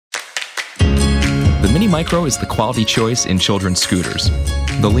The Mini Micro is the quality choice in children's scooters.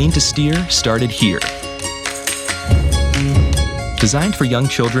 The lean to steer started here. Designed for young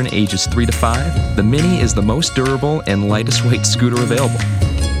children ages 3 to 5, the Mini is the most durable and lightest weight scooter available.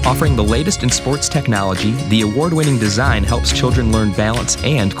 Offering the latest in sports technology, the award-winning design helps children learn balance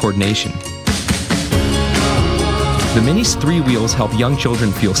and coordination. The Mini's 3 wheels help young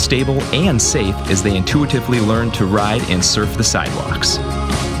children feel stable and safe as they intuitively learn to ride and surf the sidewalks.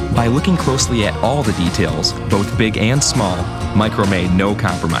 By looking closely at all the details, both big and small, Micro made no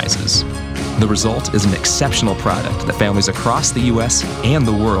compromises. The result is an exceptional product that families across the U.S. and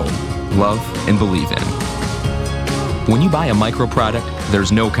the world love and believe in. When you buy a Micro product,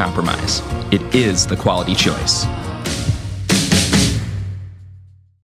 there's no compromise. It is the quality choice.